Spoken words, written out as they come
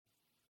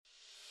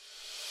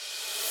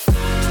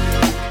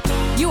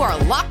are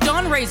Locked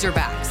On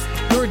Razorbacks,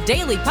 your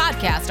daily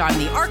podcast on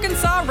the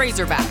Arkansas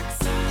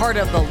Razorbacks, part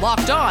of the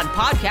Locked On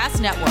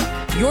Podcast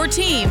Network, your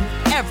team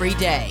every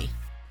day.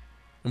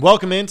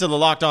 Welcome into the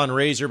Locked On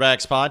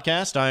Razorbacks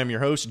podcast. I am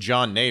your host,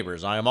 John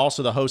Neighbors. I am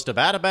also the host of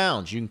Out of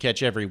Bounds. You can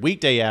catch every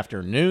weekday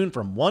afternoon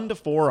from 1 to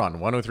 4 on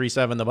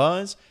 103.7 The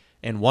Buzz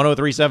and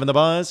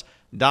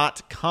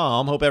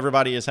 103.7thebuzz.com. Hope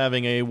everybody is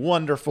having a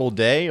wonderful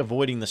day,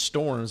 avoiding the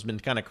storms. It's been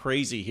kind of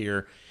crazy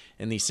here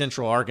in the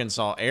central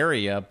Arkansas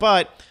area,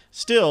 but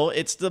still,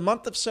 it's the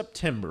month of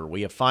September.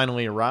 We have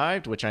finally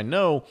arrived, which I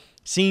know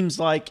seems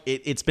like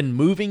it's been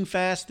moving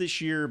fast this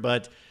year,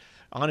 but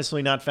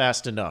honestly not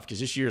fast enough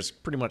because this year's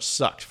pretty much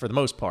sucked for the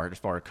most part as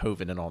far as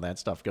COVID and all that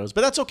stuff goes.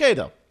 But that's okay,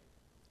 though,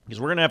 because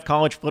we're going to have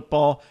college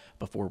football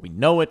before we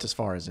know it as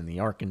far as in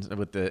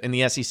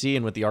the SEC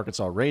and with the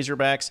Arkansas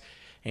Razorbacks.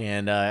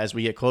 And as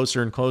we get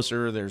closer and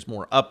closer, there's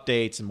more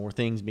updates and more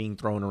things being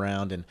thrown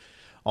around and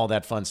all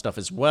that fun stuff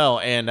as well.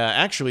 And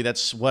actually,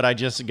 that's what I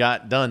just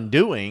got done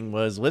doing,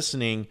 was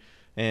listening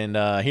and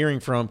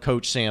hearing from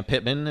Coach Sam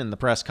Pittman in the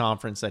press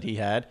conference that he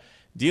had,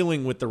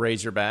 dealing with the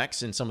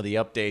Razorbacks and some of the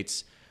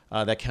updates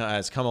that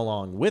has come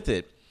along with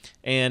it.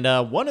 And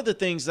one of the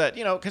things that,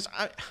 because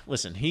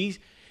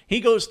he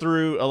goes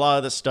through a lot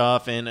of the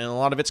stuff and a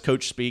lot of it's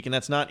coach speak, and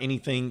that's not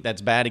anything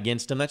that's bad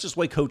against him. That's just the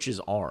way coaches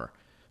are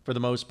for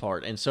the most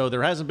part. And so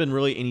there hasn't been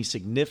really any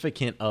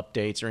significant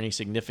updates or any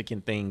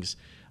significant things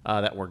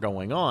that were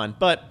going on.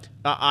 But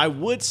I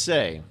would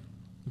say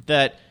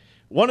that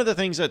one of the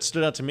things that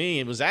stood out to me,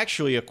 it was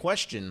actually a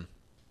question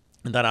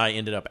that I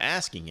ended up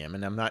asking him,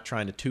 and I'm not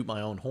trying to toot my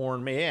own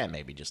horn,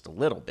 maybe just a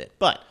little bit,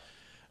 but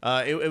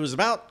it was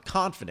about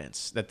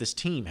confidence that this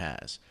team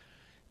has.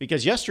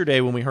 Because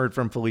yesterday when we heard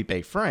from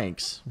Felipe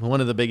Franks,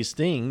 one of the biggest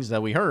things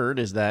that we heard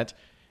is that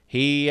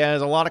he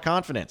has a lot of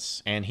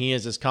confidence, and he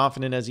is as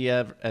confident as he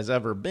has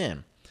ever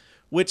been,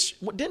 which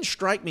didn't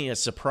strike me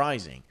as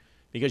surprising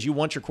because you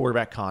want your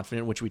quarterback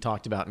confident, which we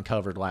talked about and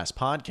covered last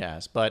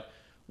podcast. But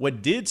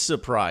what did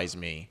surprise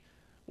me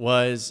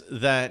was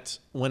that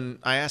when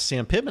I asked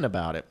Sam Pittman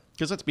about it,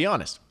 because let's be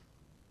honest,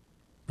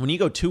 when you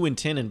go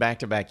 2-10 in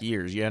back-to-back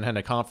years, you haven't had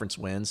a conference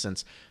win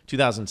since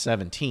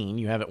 2017.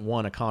 You haven't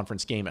won a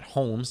conference game at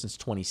home since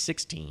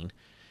 2016.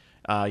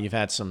 You've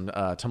had some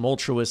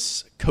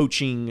tumultuous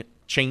coaching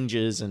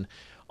changes and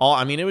all.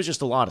 I mean, it was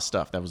just a lot of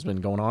stuff that was been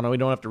going on, and we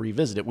don't have to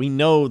revisit it. We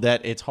know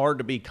that it's hard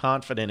to be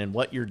confident in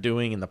what you're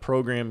doing and the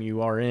program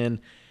you are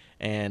in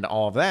and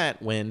all of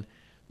that when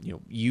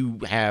you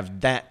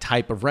have that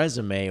type of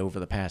resume over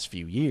the past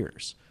few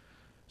years.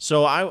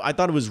 So I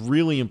thought it was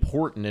really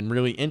important and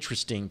really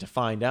interesting to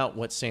find out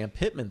what Sam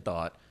Pittman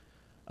thought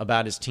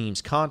about his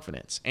team's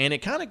confidence. And it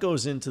kind of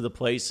goes into the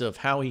place of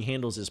how he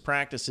handles his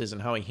practices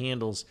and how he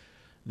handles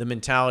the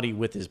mentality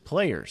with his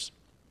players,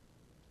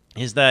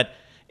 is that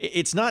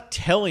it's not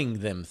telling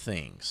them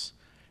things.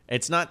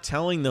 It's not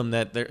telling them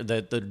that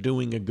they're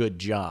doing a good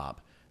job.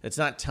 It's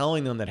not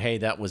telling them that, hey,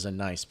 that was a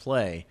nice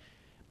play.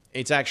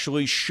 It's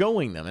actually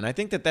showing them. And I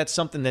think that that's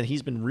something that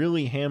he's been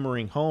really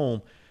hammering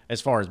home as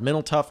far as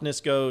mental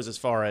toughness goes, as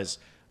far as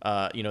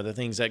the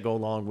things that go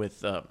along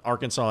with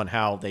Arkansas and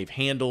how they've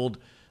handled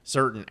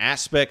certain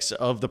aspects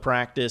of the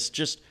practice.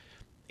 Just,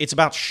 it's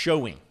about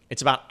showing.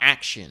 It's about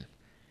action.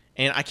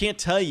 And I can't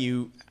tell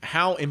you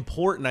how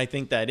important I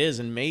think that is.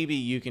 And maybe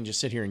you can just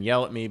sit here and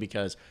yell at me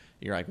because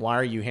you're like, why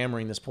are you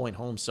hammering this point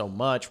home so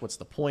much? What's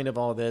the point of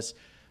all this?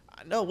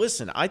 No,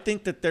 listen, I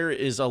think that there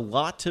is a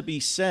lot to be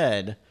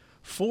said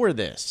for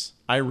this.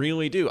 I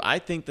really do. I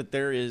think that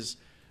there is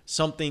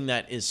something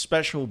that is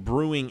special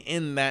brewing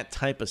in that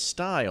type of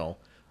style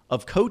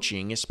of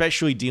coaching,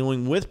 especially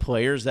dealing with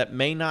players that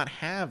may not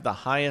have the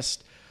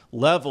highest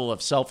level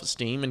of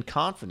self-esteem and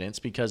confidence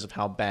because of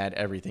how bad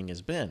everything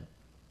has been.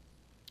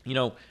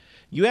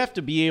 You have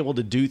to be able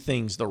to do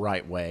things the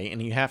right way,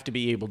 and you have to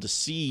be able to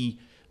see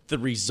the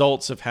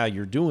results of how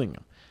you're doing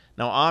them.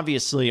 Now,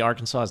 obviously,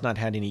 Arkansas has not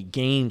had any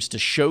games to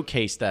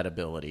showcase that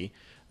ability.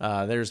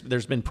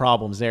 There's been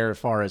problems there as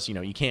far as,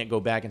 you can't go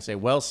back and say,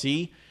 well,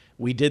 see,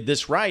 we did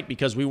this right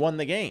because we won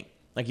the game.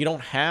 Like, you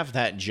don't have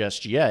that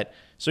just yet.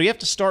 So you have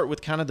to start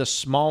with kind of the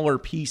smaller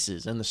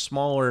pieces and the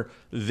smaller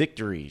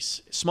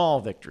victories,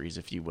 small victories,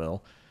 if you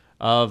will,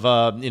 of,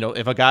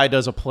 if a guy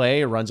does a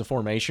play or runs a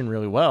formation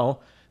really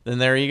well, then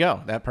there you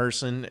go. That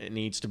person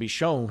needs to be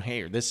shown,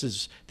 hey, this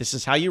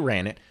is how you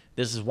ran it.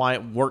 This is why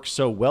it worked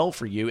so well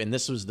for you, and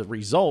this was the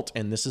result,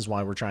 and this is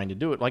why we're trying to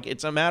do it. Like,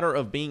 it's a matter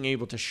of being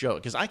able to show it.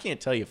 Because I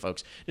can't tell you,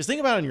 folks, just think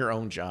about it in your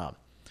own job.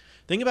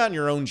 Think about in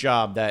your own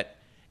job that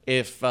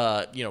if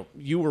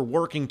you were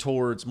working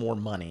towards more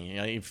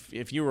money,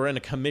 if you were in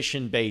a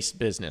commission-based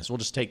business, we'll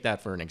just take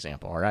that for an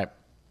example, all right?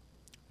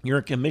 You're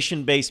a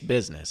commission-based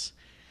business,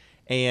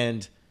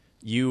 and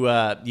you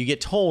get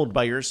told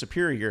by your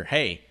superior,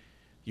 hey,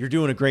 you're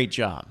doing a great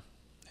job.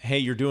 Hey,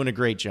 you're doing a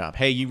great job.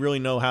 Hey, you really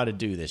know how to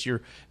do this.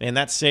 And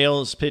that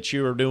sales pitch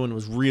you were doing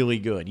was really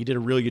good. You did a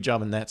really good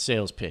job in that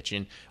sales pitch.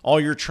 And all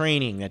your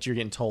training that you're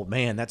getting told,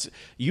 man,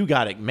 you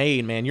got it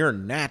made, man. You're a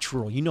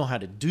natural. You know how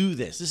to do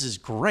this. This is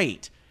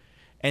great.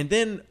 And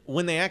then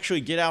when they actually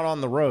get out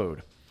on the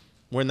road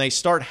when they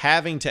start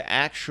having to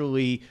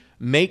actually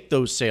make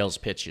those sales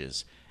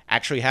pitches,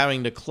 actually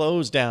having to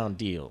close down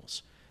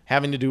deals,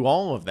 having to do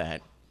all of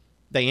that,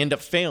 they end up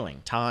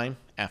failing time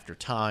after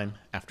time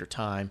after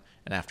time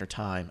and after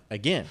time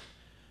again.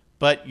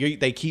 But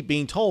they keep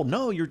being told,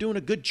 no, you're doing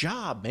a good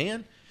job,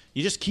 man.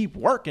 You just keep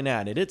working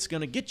at it. It's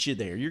going to get you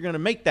there. You're going to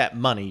make that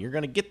money. You're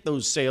going to get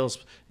those sales.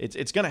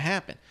 It's going to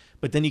happen.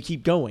 But then you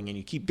keep going and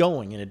you keep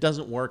going and it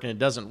doesn't work and it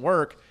doesn't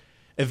work.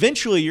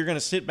 Eventually, you're going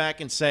to sit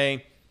back and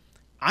say,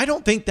 I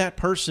don't think that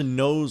person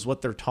knows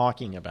what they're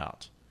talking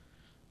about.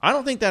 I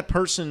don't think that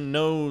person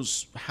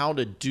knows how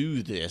to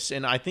do this.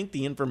 And I think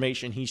the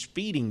information he's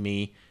feeding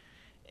me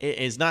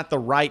is not the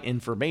right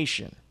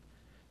information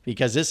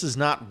because this is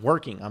not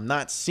working. I'm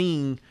not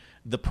seeing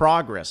the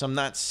progress. I'm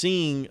not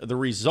seeing the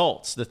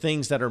results, the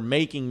things that are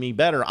making me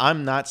better.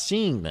 I'm not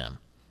seeing them.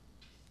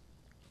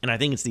 And I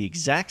think it's the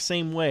exact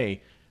same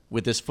way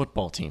with this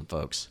football team,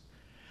 folks.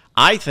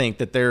 I think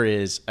that there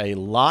is a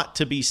lot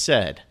to be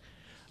said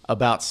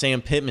about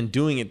Sam Pittman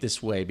doing it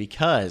this way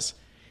because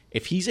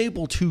if he's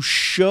able to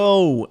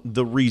show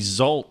the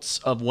results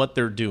of what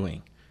they're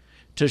doing,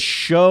 to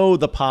show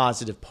the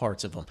positive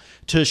parts of them,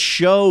 to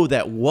show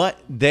that what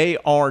they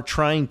are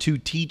trying to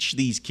teach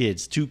these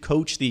kids, to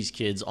coach these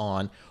kids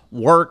on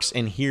works,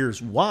 and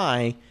here's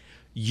why,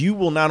 you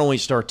will not only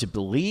start to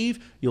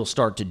believe, you'll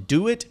start to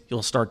do it,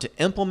 you'll start to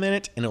implement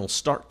it, and it'll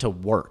start to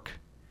work.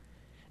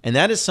 And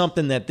that is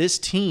something that this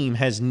team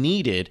has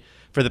needed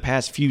for the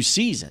past few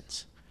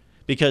seasons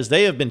because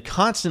they have been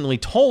constantly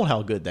told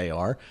how good they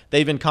are.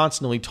 They've been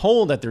constantly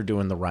told that they're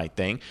doing the right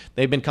thing.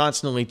 They've been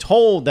constantly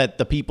told that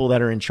the people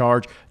that are in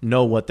charge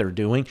know what they're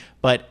doing.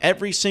 But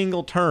every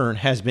single turn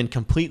has been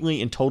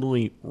completely and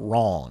totally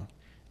wrong.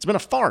 It's been a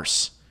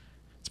farce.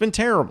 It's been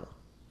terrible.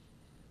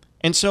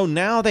 And so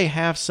now they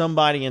have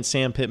somebody in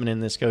Sam Pittman in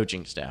this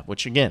coaching staff,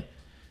 which again,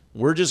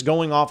 we're just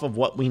going off of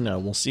what we know.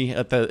 We'll see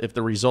if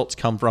the results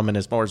come from it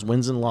as far as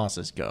wins and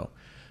losses go.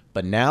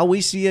 But now we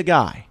see a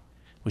guy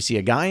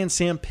in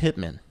Sam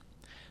Pittman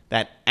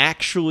that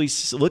actually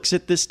looks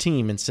at this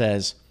team and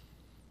says,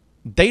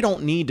 they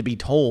don't need to be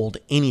told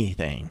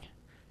anything.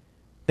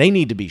 They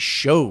need to be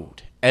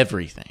showed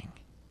everything.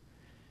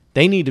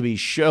 They need to be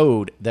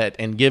showed that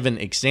and given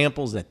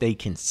examples that they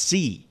can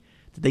see,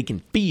 that they can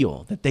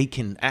feel, that they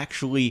can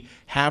actually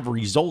have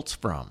results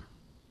from.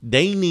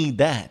 They need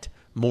that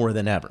more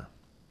than ever.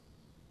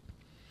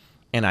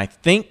 And I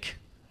think,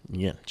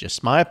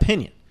 just my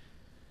opinion,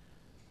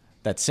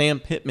 that Sam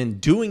Pittman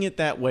doing it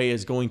that way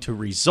is going to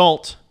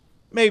result,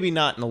 maybe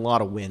not in a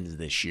lot of wins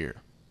this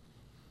year.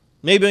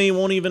 Maybe it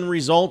won't even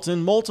result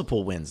in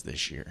multiple wins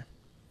this year.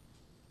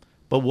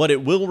 But what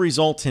it will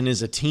result in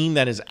is a team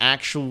that is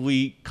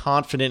actually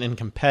confident and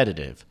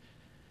competitive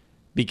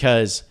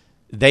because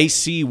they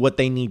see what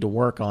they need to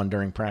work on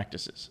during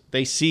practices.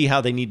 They see how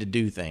they need to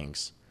do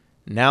things.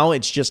 Now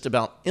it's just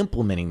about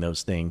implementing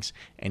those things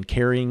and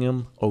carrying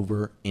them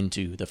over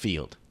into the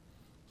field.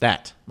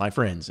 That, my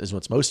friends, is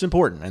what's most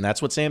important, and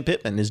that's what Sam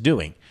Pittman is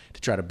doing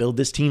to try to build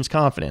this team's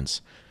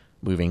confidence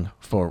moving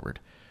forward.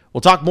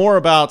 We'll talk more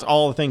about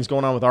all the things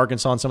going on with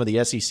Arkansas and some of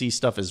the SEC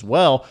stuff as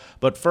well.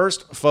 But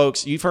first,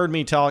 folks, you've heard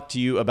me talk to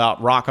you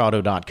about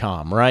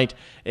rockauto.com, right?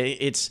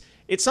 It's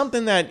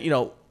something that,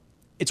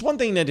 it's one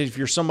thing that if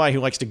you're somebody who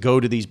likes to go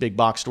to these big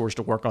box stores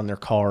to work on their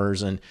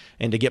cars and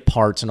to get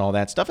parts and all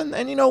that stuff,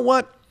 and you know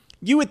what?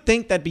 You would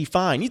think that'd be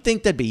fine. You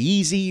think that'd be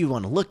easy. You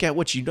want to look at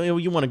what you know.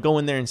 You want to go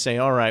in there and say,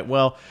 all right,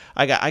 well,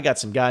 I got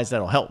some guys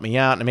that'll help me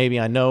out, and maybe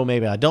I know,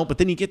 maybe I don't. But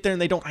then you get there and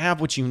they don't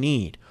have what you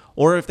need.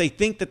 Or if they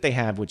think that they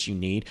have what you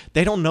need,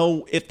 they don't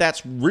know if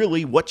that's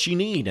really what you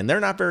need, and they're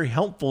not very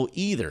helpful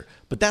either.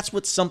 But that's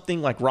what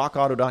something like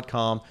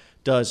rockauto.com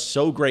does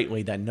so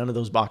greatly that none of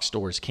those box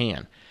stores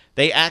can.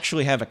 They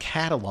actually have a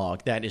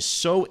catalog that is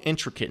so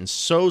intricate and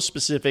so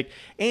specific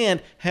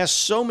and has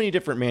so many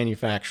different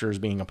manufacturers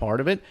being a part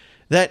of it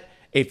that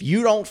if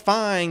you don't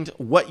find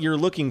what you're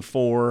looking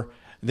for,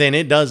 then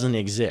it doesn't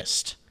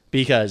exist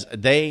because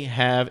they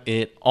have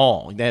it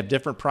all. They have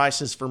different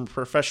prices from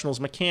professionals,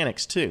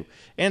 mechanics too,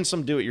 and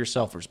some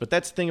do-it-yourselfers. But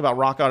that's the thing about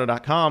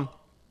rockauto.com,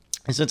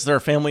 and since they're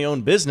a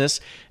family-owned business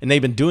and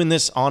they've been doing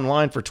this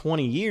online for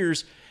 20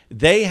 years,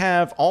 they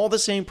have all the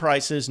same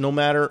prices no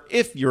matter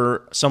if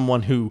you're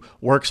someone who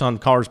works on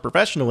cars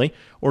professionally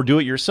or do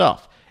it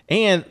yourself.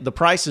 And the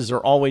prices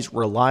are always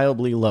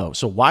reliably low.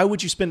 So why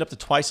would you spend up to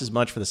twice as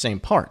much for the same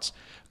parts?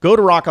 Go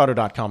to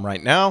rockauto.com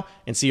right now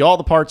and see all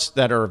the parts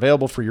that are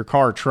available for your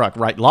car or truck.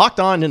 Right, locked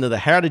on into the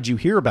How Did You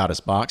Hear About Us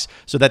box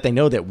so that they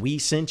know that we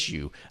sent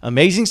you.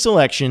 Amazing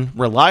selection,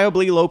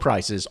 reliably low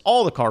prices,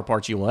 all the car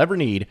parts you will ever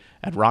need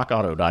at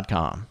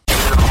rockauto.com.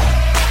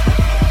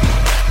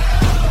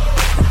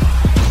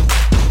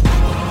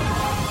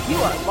 You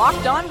are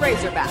Locked On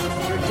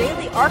Razorbacks, your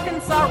daily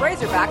Arkansas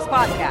Razorbacks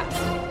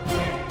podcast.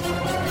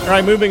 All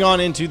right, moving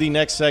on into the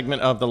next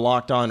segment of the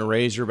Locked On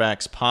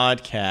Razorbacks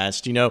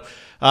podcast.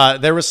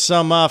 There was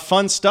some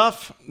fun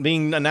stuff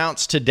being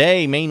announced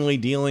today, mainly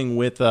dealing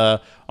with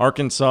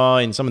Arkansas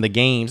and some of the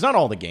games, not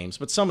all the games,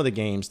 but some of the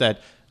games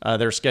that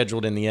they're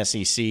scheduled in the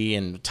SEC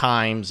and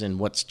times and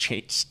what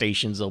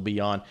stations they'll be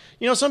on.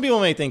 You know, some people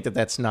may think that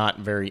that's not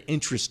very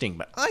interesting,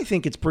 but I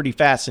think it's pretty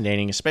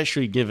fascinating,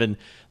 especially given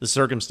the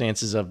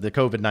circumstances of the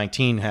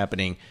COVID-19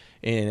 happening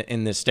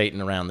in this state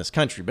and around this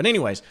country. But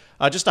anyways,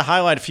 just to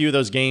highlight a few of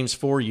those games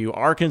for you,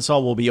 Arkansas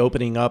will be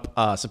opening up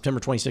September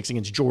 26th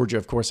against Georgia,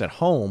 of course, at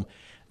home.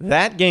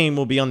 That game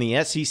will be on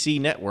the SEC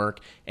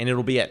network, and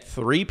it'll be at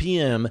 3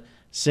 p.m.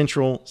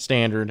 Central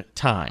Standard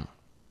Time.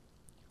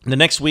 The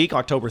next week,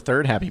 October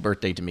 3rd, happy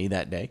birthday to me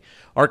that day,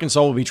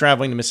 Arkansas will be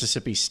traveling to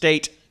Mississippi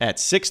State at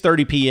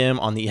 6:30 p.m.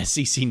 on the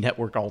SEC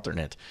network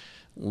alternate.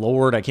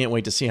 Lord, I can't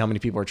wait to see how many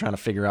people are trying to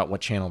figure out what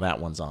channel that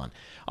one's on.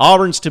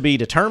 Auburn's to be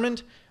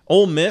determined.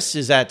 Ole Miss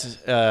is at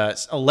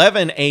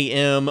 11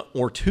 a.m.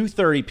 or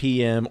 2:30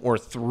 p.m. or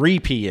 3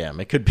 p.m.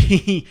 It could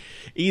be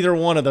either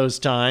one of those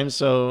times.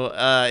 So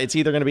it's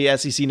either going to be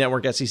SEC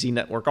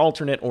Network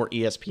Alternate, or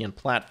ESPN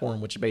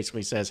Platform, which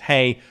basically says,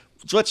 hey,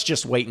 let's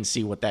just wait and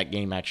see what that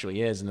game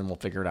actually is, and then we'll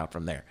figure it out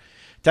from there.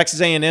 Texas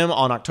A&M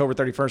on October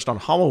 31st on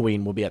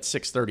Halloween will be at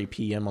 6:30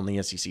 p.m. on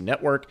the SEC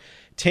Network.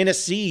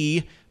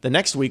 Tennessee the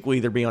next week will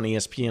either be on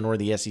ESPN or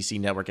the SEC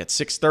Network at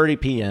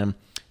 6:30 p.m.,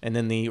 and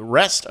then the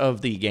rest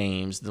of the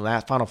games,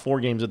 the final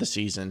 4 games of the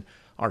season,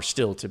 are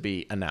still to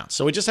be announced.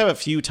 So we just have a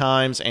few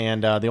times,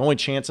 and the only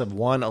chance of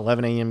one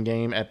 11 a.m.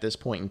 game at this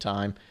point in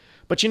time.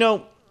 But, you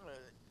know,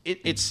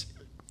 it's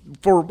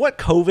for what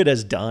COVID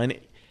has done,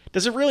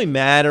 does it really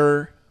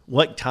matter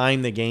what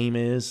time the game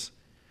is?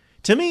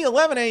 To me,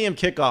 11 a.m.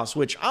 kickoffs,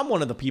 which I'm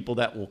one of the people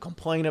that will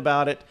complain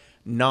about it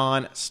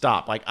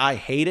nonstop. Like, I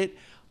hate it.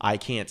 I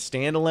can't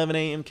stand 11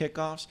 a.m.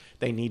 kickoffs.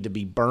 They need to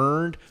be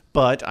burned,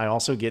 but I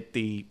also get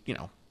the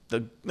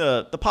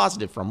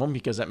positive from them,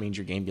 because that means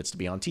your game gets to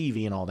be on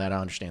TV and all that. I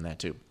understand that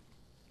too.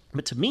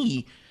 But to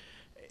me,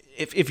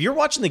 if you're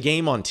watching the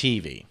game on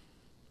TV,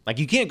 like,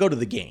 you can't go to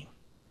the game,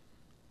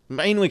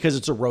 mainly because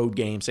it's a road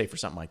game, say for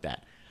something like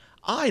that.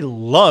 I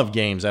love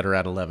games that are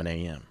at 11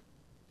 a.m.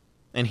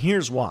 And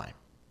here's why.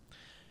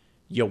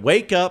 You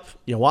wake up,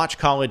 you watch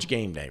College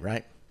Game Day,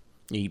 right?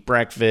 You eat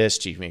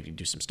breakfast, you maybe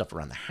do some stuff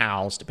around the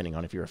house, depending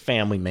on if you're a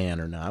family man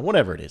or not,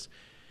 whatever it is.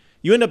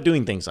 You end up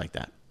doing things like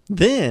that.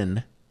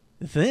 Then,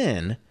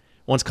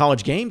 once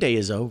College Game Day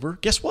is over,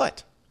 guess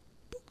what?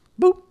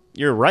 Boop,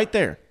 you're right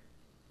there.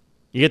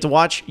 You get to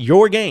watch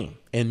your game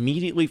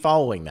immediately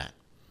following that.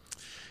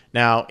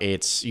 Now,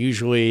 it's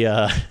usually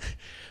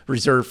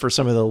reserved for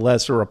some of the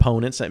lesser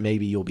opponents that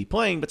maybe you'll be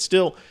playing, but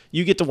still,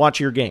 you get to watch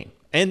your game.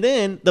 And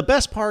then, the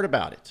best part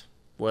about it,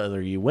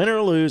 whether you win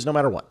or lose, no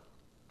matter what,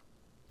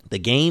 the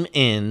game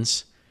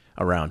ends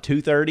around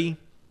 2:30,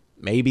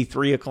 maybe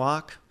 3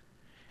 o'clock,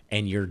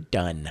 and you're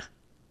done.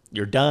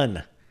 You're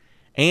done.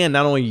 And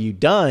not only are you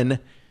done,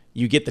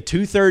 you get the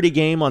 2:30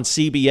 game on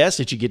CBS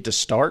that you get to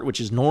start, which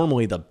is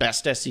normally the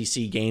best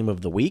SEC game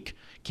of the week.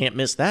 Can't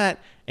miss that.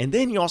 And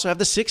then you also have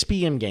the 6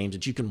 p.m. games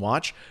that you can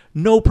watch.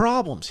 No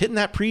problems. Hitting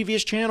that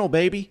previous channel,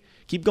 baby.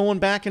 Keep going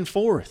back and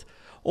forth.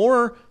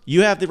 Or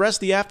you have the rest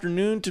of the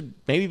afternoon to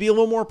maybe be a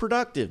little more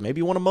productive.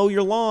 Maybe you want to mow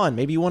your lawn.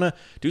 Maybe you want to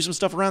do some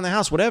stuff around the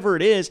house. Whatever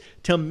it is,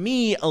 to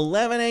me,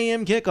 11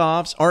 a.m.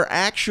 kickoffs are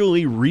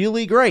actually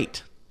really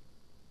great.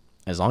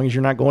 As long as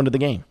you're not going to the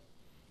game.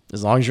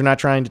 As long as you're not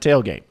trying to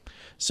tailgate.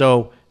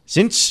 So,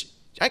 since,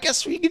 I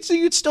guess you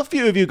could still,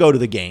 few of you go to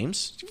the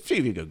games. A few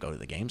of you go to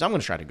the games. I'm going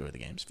to try to go to the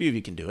games. A few of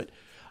you can do it.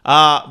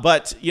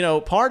 But, you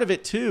know, part of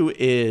it, too,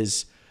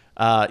 is,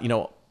 you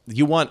know,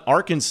 you want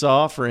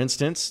Arkansas, for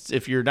instance,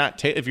 if you're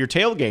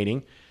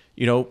tailgating,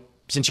 you know,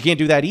 since you can't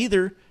do that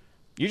either,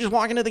 you're just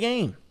walking to the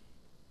game.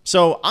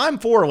 So I'm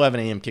for 11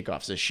 a.m.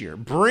 kickoffs this year.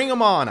 Bring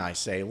them on, I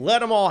say. Let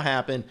them all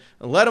happen.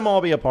 Let them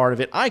all be a part of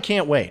it. I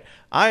can't wait.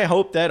 I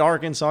hope that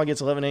Arkansas gets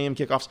 11 a.m.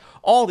 kickoffs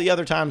all the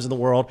other times in the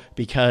world,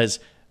 because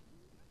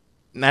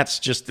that's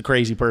just the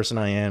crazy person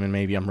I am, and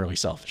maybe I'm really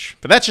selfish.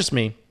 But that's just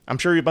me. I'm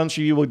sure a bunch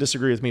of you will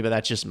disagree with me, but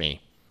that's just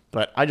me.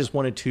 But I just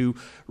wanted to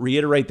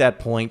reiterate that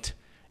point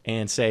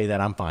and say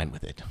that I'm fine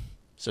with it.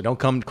 So don't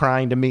come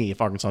crying to me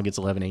if Arkansas gets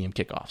 11 a.m.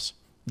 kickoffs.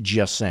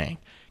 Just saying.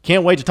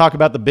 Can't wait to talk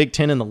about the Big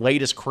Ten and the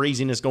latest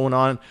craziness going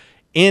on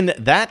in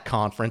that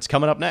conference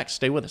coming up next.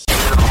 Stay with us.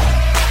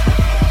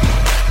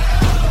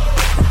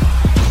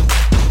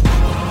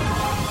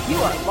 You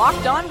are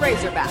Locked On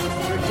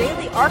Razorbacks, your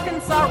daily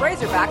Arkansas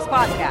Razorbacks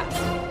podcast.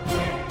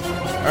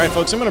 All right,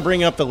 folks, I'm going to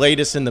bring up the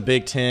latest in the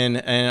Big Ten,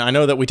 and I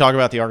know that we talk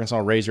about the Arkansas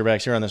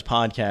Razorbacks here on this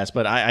podcast,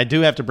 but I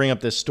do have to bring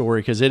up this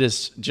story because it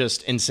is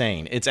just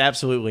insane. It's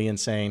absolutely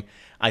insane.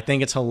 I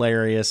think it's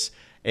hilarious,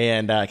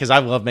 and because I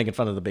love making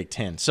fun of the Big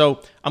Ten.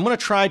 So I'm going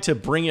to try to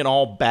bring it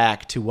all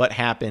back to what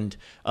happened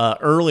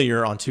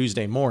earlier on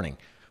Tuesday morning,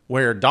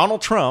 where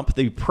Donald Trump,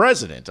 the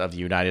president of the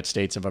United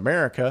States of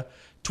America,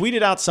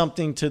 tweeted out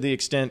something to the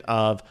extent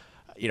of,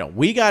 you know,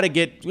 we got to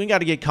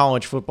get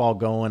college football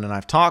going, and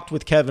I've talked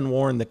with Kevin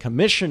Warren, the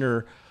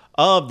commissioner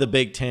of the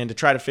Big Ten, to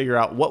try to figure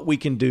out what we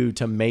can do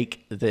to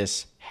make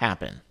this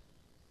happen.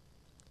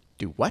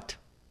 Do what?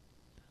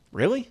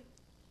 Really?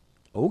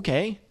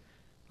 Okay.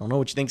 I don't know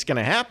what you think's going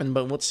to happen,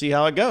 but let's see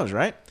how it goes,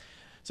 right?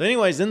 So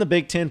anyways, then the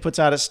Big Ten puts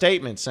out a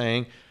statement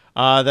saying,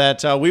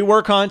 that we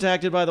were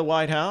contacted by the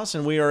White House,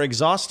 and we are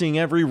exhausting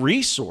every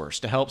resource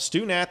to help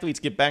student-athletes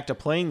get back to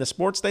playing the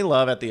sports they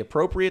love at the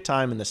appropriate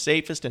time in the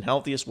safest and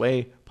healthiest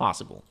way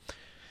possible.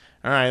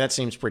 All right, that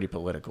seems pretty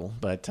political,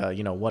 but,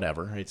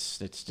 whatever. It's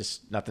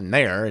just nothing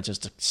there. It's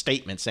just a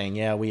statement saying,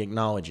 yeah, we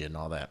acknowledge it and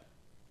all that.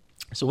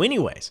 So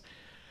anyways,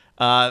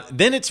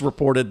 then it's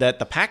reported that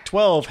the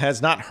Pac-12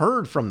 has not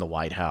heard from the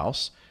White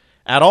House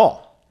at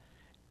all.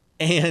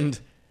 And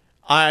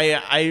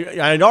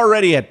I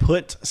already had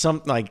put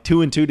something like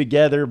 2 and 2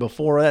 together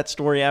before that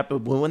story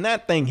happened. When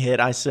that thing hit,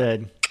 I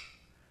said,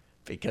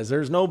 because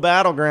there's no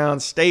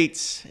battleground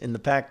states in the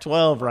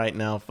Pac-12 right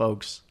now,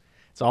 folks.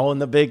 It's all in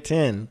the Big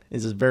Ten.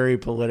 This is very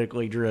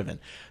politically driven.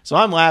 So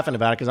I'm laughing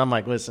about it because I'm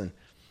like, listen,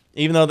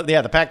 even though,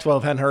 the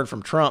Pac-12 hadn't heard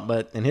from Trump,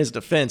 but in his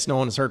defense, no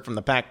one has heard from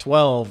the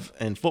Pac-12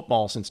 in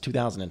football since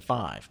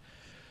 2005.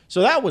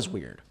 So that was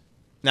weird.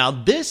 Now,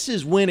 this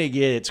is when it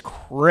gets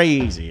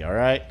crazy, all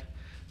right?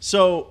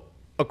 So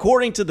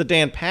according to the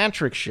Dan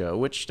Patrick Show,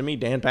 which to me,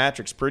 Dan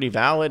Patrick's pretty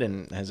valid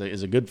and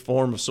is a good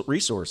form of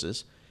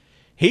resources,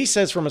 he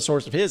says from a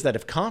source of his that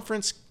if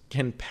conference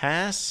can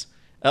pass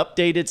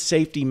updated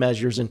safety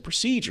measures and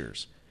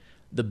procedures,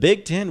 the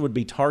Big Ten would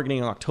be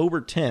targeting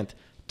October 10th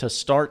to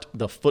start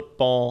the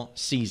football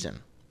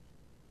season.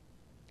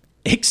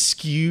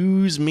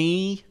 Excuse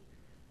me?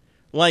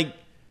 Like,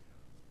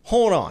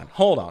 hold on.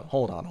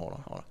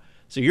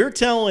 So you're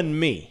telling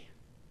me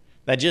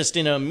that just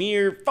in a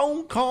mere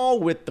phone call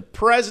with the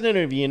President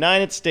of the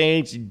United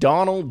States,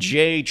 Donald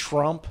J.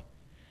 Trump,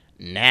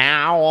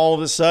 now all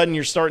of a sudden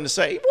you're starting to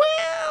say,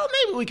 well,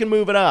 maybe we can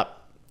move it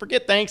up.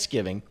 Forget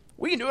Thanksgiving.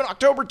 We can do it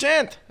October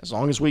 10th, as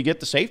long as we get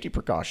the safety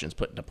precautions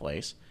put into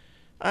place.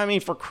 I mean,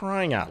 for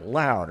crying out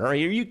loud. Are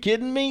you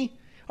kidding me?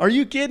 Are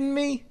you kidding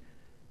me?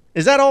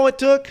 Is that all it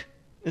took?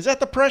 Is that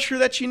the pressure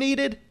that you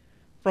needed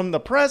from the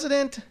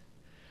president?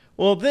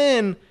 Well,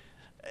 then,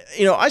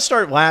 I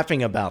start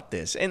laughing about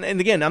this. And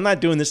again, I'm not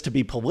doing this to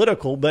be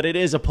political, but it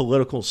is a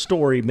political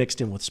story mixed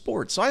in with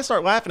sports. So I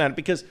start laughing at it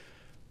because,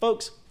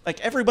 folks, like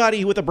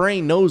everybody with a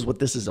brain knows what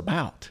this is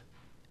about.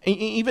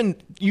 Even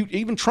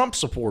Trump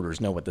supporters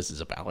know what this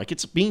is about. Like,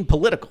 it's being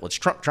political. It's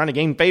Trump trying to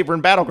gain favor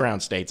in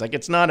battleground states. Like,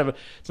 it's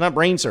not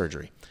brain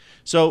surgery.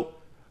 So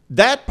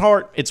that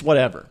part, it's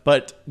whatever.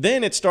 But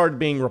then it started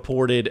being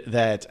reported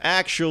that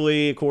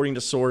actually, according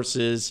to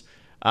sources,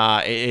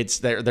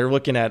 they're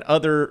looking at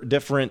other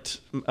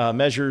different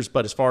measures.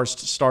 But as far as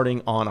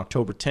starting on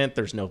October 10th,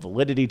 there's no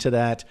validity to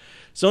that.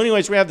 So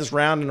anyways, we have this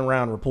round and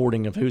around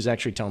reporting of who's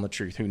actually telling the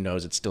truth. Who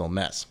knows? It's still a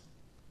mess.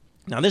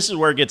 Now, this is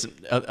where it gets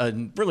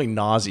really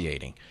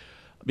nauseating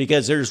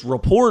because there's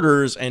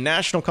reporters and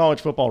national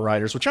college football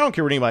writers, which I don't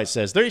care what anybody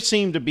says. There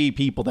seem to be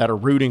people that are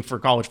rooting for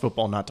college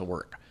football not to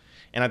work.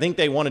 And I think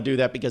they want to do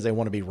that because they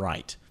want to be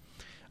right.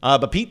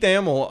 But Pete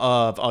Thamel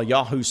of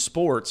Yahoo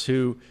Sports,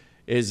 who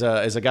is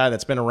a guy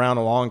that's been around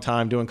a long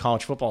time doing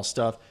college football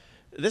stuff,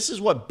 this is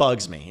what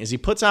bugs me, is he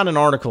puts out an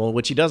article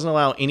which he doesn't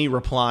allow any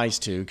replies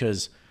to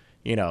because,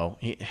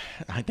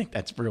 I think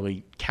that's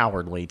really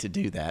cowardly to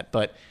do that.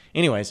 But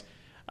anyways,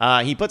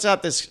 he puts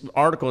out this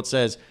article. It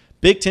says,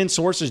 Big Ten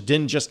sources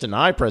didn't just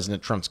deny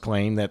President Trump's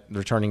claim that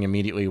returning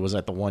immediately was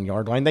at the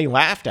 1-yard line. They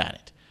laughed at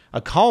it. A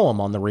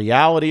column on the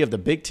reality of the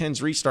Big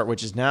Ten's restart,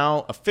 which is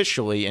now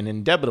officially and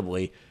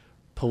indubitably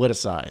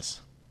politicized.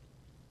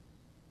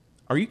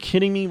 Are you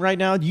kidding me right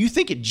now? Do you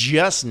think it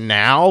just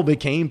now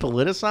became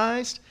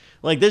politicized?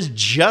 Like this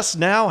just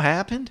now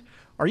happened?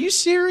 Are you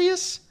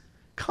serious?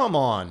 Come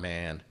on,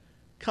 man.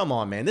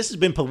 This has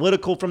been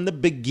political from the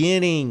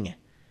beginning.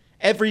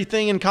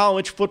 Everything in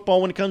college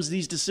football when it comes to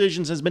these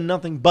decisions has been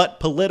nothing but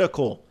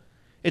political.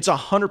 It's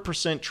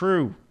 100%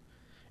 true.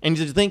 And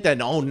to think that,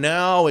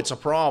 now it's a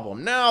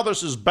problem. Now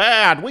this is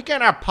bad. We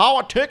can't have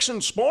politics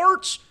in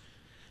sports.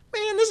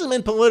 Man, this has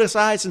been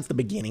politicized since the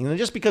beginning. And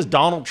just because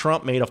Donald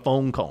Trump made a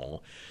phone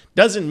call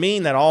doesn't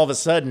mean that all of a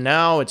sudden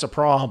now it's a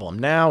problem.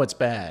 Now it's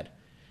bad.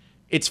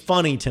 It's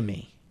funny to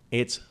me.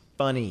 It's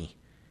funny.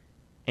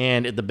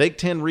 And if the Big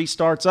Ten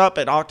restarts up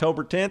at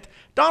October 10th,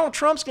 Donald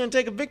Trump's going to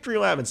take a victory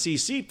lap and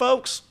see,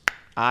 folks,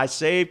 I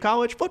saved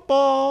college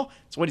football.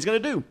 That's what he's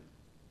going to do.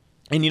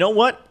 And you know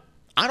what?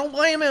 I don't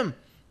blame him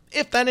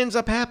if that ends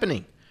up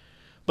happening.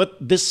 But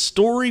this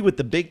story with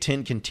the Big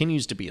Ten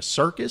continues to be a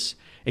circus.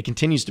 It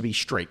continues to be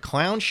straight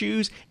clown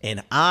shoes,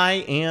 and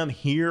I am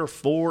here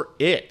for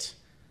it.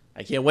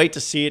 I can't wait to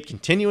see it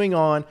continuing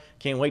on.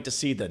 Can't wait to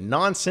see the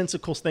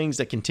nonsensical things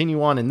that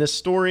continue on in this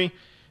story.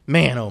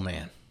 Man, oh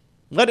man.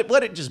 Let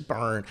it just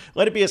burn.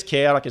 Let it be as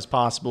chaotic as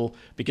possible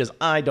because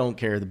I don't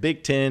care. The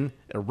Big Ten,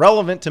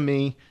 irrelevant to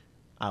me.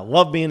 I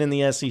love being in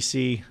the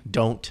SEC.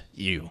 Don't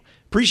you?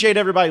 Appreciate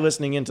everybody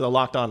listening into the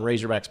Locked On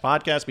Razorbacks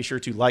podcast. Be sure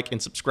to like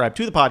and subscribe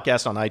to the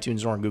podcast on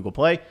iTunes or on Google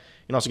Play. You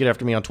can also get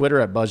after me on Twitter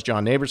at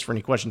BuzzJohnNeighbors for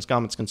any questions,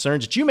 comments,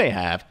 concerns that you may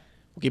have.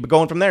 We'll keep it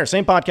going from there.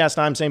 Same podcast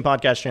time, same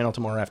podcast channel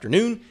tomorrow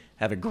afternoon.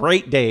 Have a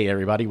great day,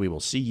 everybody. We will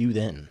see you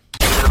then.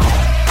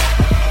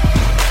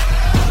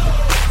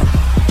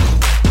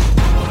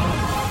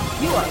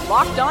 You are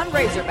Locked On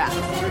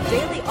Razorbacks, your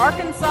daily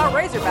Arkansas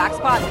Razorbacks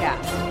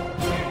podcast.